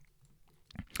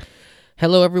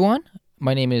Hello, everyone.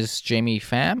 My name is Jamie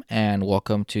Pham, and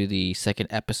welcome to the second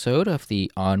episode of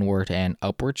the Onward and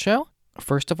Upward show.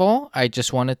 First of all, I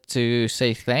just wanted to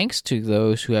say thanks to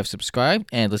those who have subscribed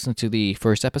and listened to the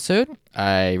first episode.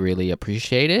 I really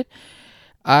appreciate it.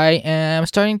 I am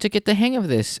starting to get the hang of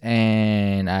this,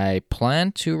 and I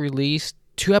plan to release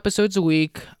 2 episodes a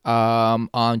week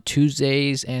on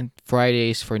Tuesdays and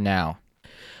Fridays for now.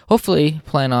 Hopefully,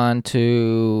 plan on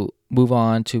to move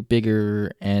on to bigger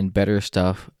and better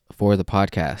stuff for the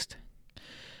podcast.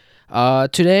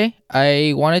 Today,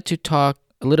 I wanted to talk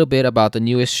a little bit about the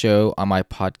newest show on my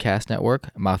podcast network,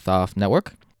 Mouth Off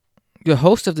Network. The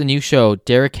host of the new show,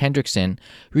 Derek Hendrickson,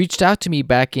 reached out to me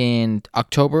back in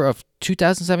October of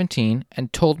 2017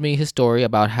 and told me his story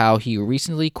about how he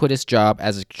recently quit his job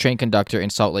as a train conductor in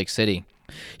Salt Lake City.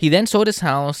 He then sold his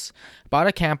house, bought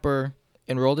a camper,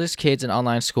 enrolled his kids in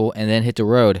online school, and then hit the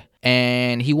road.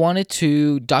 And he wanted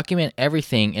to document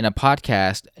everything in a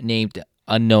podcast named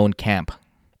Unknown Camp.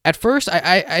 At first,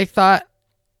 I thought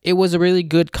it was a really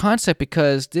good concept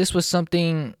because this was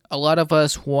something a lot of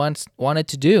us once wanted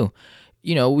to do.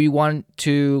 You know, we want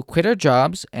to quit our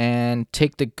jobs and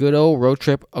take the good old road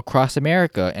trip across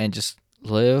America and just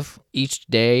live each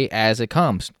day as it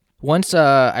comes. Once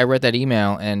I read that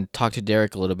email and talked to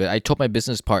Derek a little bit, I told my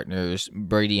business partners,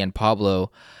 Brady and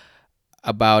Pablo,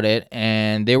 about it,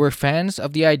 and they were fans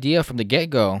of the idea from the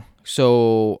get-go.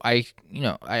 So I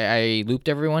looped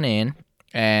everyone in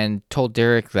and told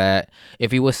Derek that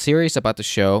if he was serious about the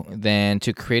show, then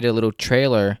to create a little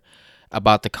trailer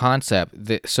about the concept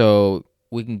so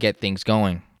we can get things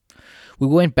going. We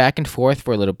went back and forth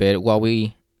for a little bit while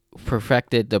we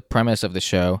perfected the premise of the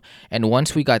show, and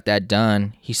once we got that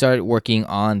done, he started working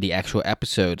on the actual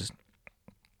episodes.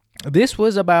 This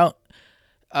was about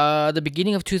the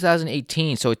beginning of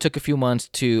 2018, so it took a few months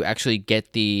to actually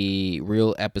get the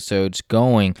real episodes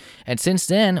going. And since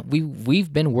then,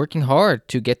 we've been working hard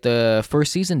to get the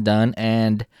first season done,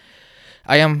 and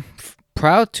I am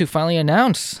proud to finally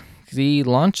announce the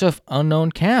launch of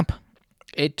Unknown Camp.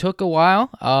 It took a while.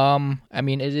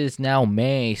 It is now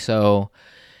May, so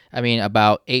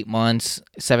about 8 months,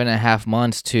 7.5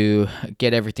 months to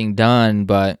get everything done,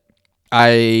 but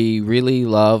I really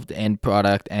loved the end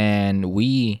product, and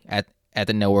we at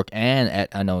the network and at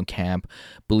Unknown Camp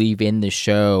believe in the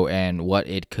show and what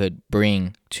it could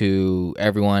bring to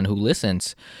everyone who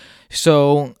listens.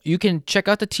 So you can check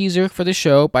out the teaser for the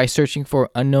show by searching for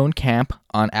Unknown Camp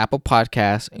on Apple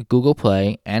Podcasts, Google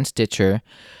Play, and Stitcher.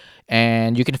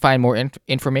 And you can find more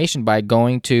information by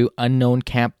going to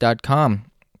unknowncamp.com.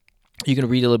 You can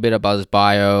read a little bit about his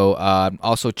bio.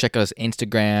 Also, check out his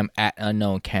Instagram at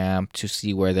Unknown Camp to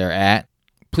see where they're at.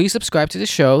 Please subscribe to the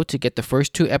show to get the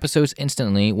first 2 episodes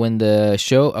instantly when the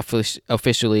show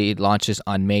officially launches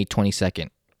on May 22nd.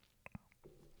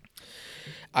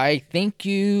 I thank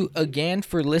you again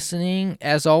for listening.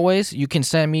 As always, you can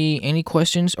send me any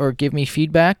questions or give me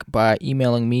feedback by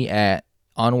emailing me at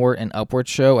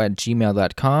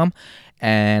onwardandupwardshow@gmail.com.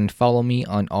 And follow me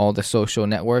on all the social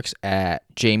networks at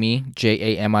Jamie,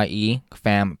 Jamie,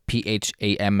 Pham,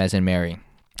 Pham as in Mary.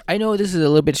 I know this is a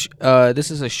little bit,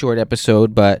 this is a short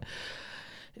episode, but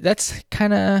that's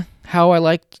kind of how I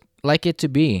like it to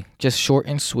be. Just short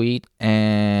and sweet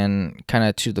and kind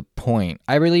of to the point.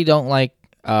 I really don't like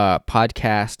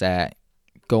podcasts that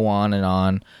go on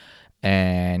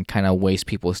and kind of waste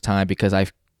people's time because I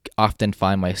often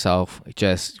find myself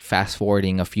just fast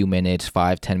forwarding a few minutes,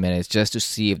 5-10 minutes, just to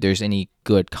see if there's any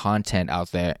good content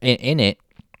out there in it.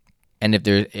 And if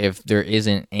there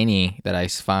isn't any that I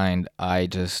find, I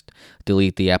just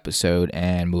delete the episode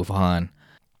and move on.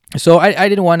 So I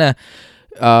didn't want to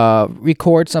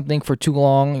record something for too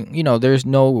long. You know, there's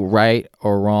no right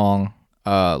or wrong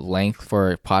length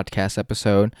for a podcast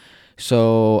episode.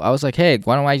 So I was like, hey,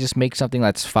 why don't I just make something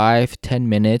that's 5-10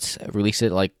 minutes, release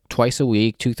it like twice a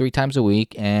week, 2-3 times a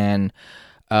week, and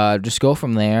just go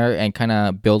from there and kind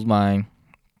of build my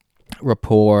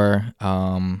rapport.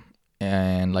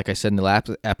 And like I said in the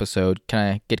last episode,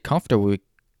 kind of get comfortable,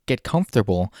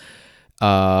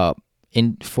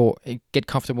 talking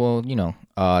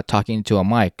to a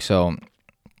mic. So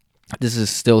this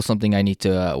is still something I need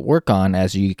to work on,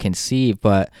 as you can see,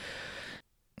 but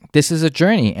this is a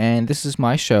journey, and this is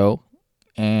my show,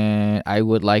 and I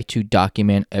would like to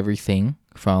document everything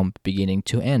from beginning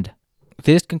to end.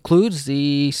 This concludes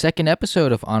the second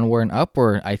episode of Onward and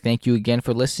Upward. I thank you again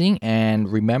for listening, and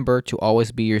remember to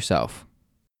always be yourself.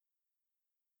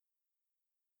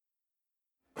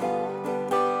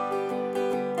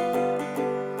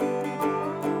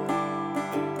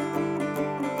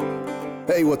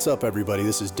 Hey, what's up, everybody?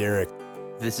 This is Derek.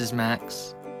 This is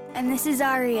Max. And this is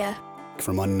Aria.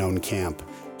 from Unknown Camp.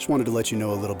 Just wanted to let you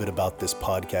know a little bit about this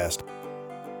podcast.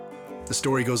 The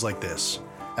story goes like this.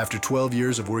 After 12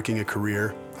 years of working a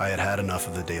career, I had had enough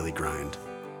of the daily grind.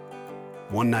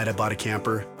 One night I bought a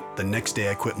camper. The next day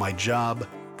I quit my job.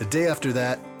 The day after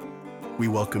that, we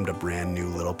welcomed a brand new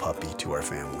little puppy to our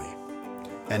family.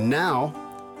 And now,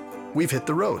 we've hit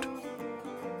the road.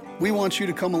 We want you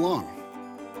to come along.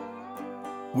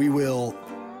 We will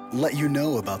let you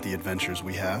know about the adventures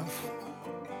we have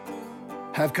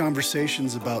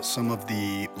conversations about some of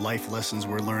the life lessons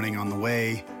we're learning on the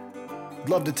way. I'd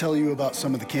love to tell you about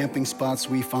some of the camping spots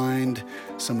we find,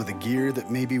 some of the gear that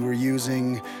maybe we're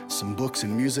using, some books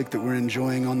and music that we're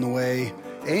enjoying on the way,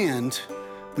 and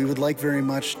we would like very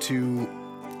much to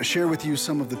share with you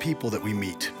some of the people that we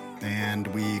meet, and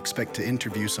we expect to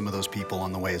interview some of those people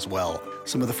on the way as well.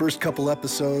 Some of the first couple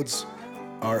episodes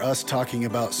are us talking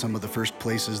about some of the first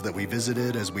places that we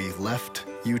visited as we left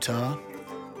Utah.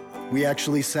 We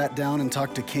actually sat down and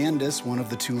talked to Candace, one of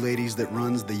the two ladies that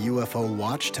runs the UFO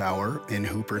Watchtower in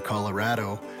Hooper,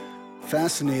 Colorado.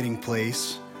 Fascinating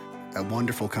place, a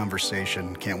wonderful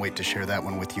conversation. Can't wait to share that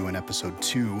one with you in episode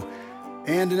 2.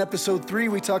 And in episode 3,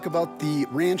 we talk about the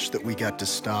ranch that we got to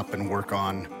stop and work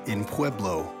on in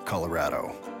Pueblo,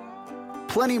 Colorado.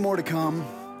 Plenty more to come.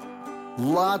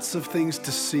 Lots of things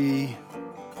to see.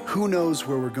 Who knows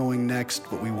where we're going next,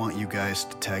 but we want you guys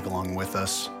to tag along with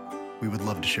us. We would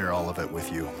love to share all of it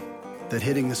with you. That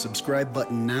hitting the subscribe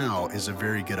button now is a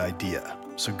very good idea.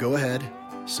 So go ahead,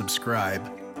 subscribe,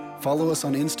 follow us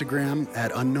on Instagram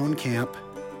at Unknown Camp.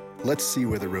 Let's see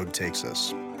where the road takes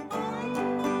us.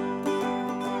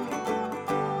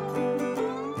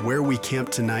 Where we camp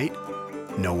tonight,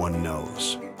 no one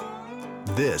knows.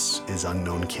 This is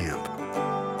Unknown Camp.